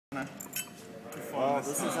to perform Well,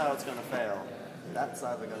 this is how it's going to fail. That's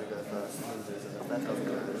either going to go first, and if that doesn't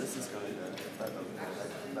go, this is going to go. If that doesn't go,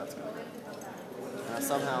 that's going to go. And if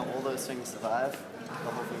somehow all those things survive, the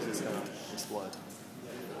whole thing's just going to explode.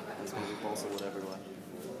 There's going to be balsa wood everywhere.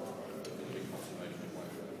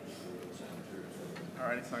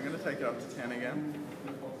 Alrighty, so I'm going to take it up to 10 again.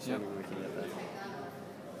 Assuming we can get that.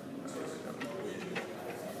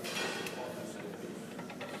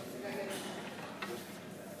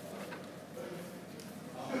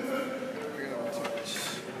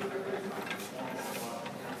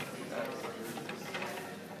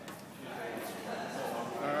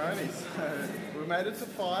 Alrighty, so we made it to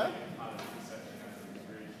 5.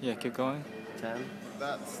 Yeah, keep going. 10.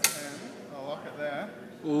 That's 10. I'll lock it there.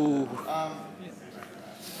 Ooh.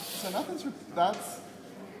 So nothing's. That's.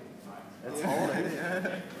 It's holding.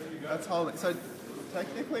 Yeah, that's holding. So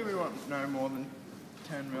technically we want no more than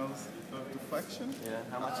 10 mils of deflection. Yeah,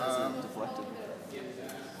 how much is it deflected?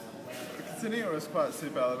 Considering it was quite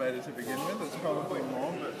super elevated to begin with, it's probably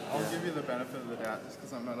more, but I'll give you the benefit of the doubt just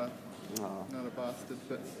because I'm not a bastard.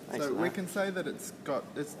 But so we can say that it's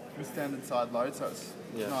standard side load, so it's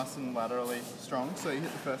nice and laterally strong. So you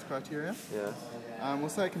hit the first criteria. Yeah. We'll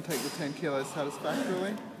say it can take the 10 kilos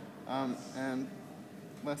satisfactorily, and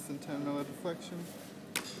less than 10 mil of deflection.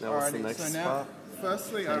 Now what's the next so now, part?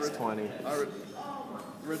 firstly, I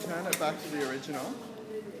return it back to the original.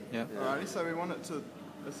 Yeah. Alrighty, so we want it to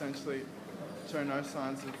essentially show no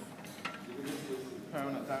signs of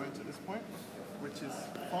permanent damage at this point, which is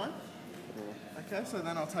fine. Yeah. Okay, so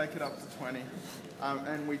then I'll take it up to 20,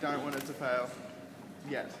 and we don't want it to fail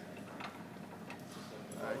yet.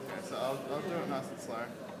 Okay, so I'll do it nice and slow.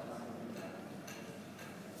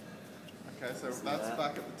 Okay, so that's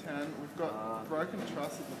back at the 10. We've got broken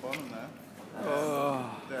truss at the bottom there.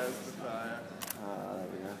 There's the failure. There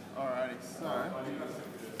we go. Alrighty, so...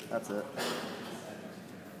 That's it.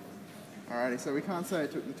 Alrighty, so we can't say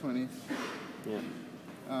it took the 20. Yeah.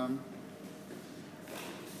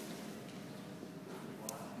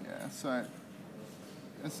 Yeah, so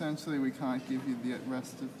essentially we can't give you the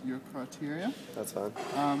rest of your criteria. That's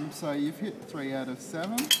fine. So you've hit 3 out of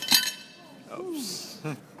 7. Oops.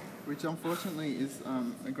 Which unfortunately is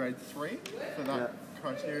a grade 3 for that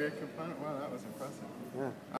criteria component. Wow, that was impressive. Yeah.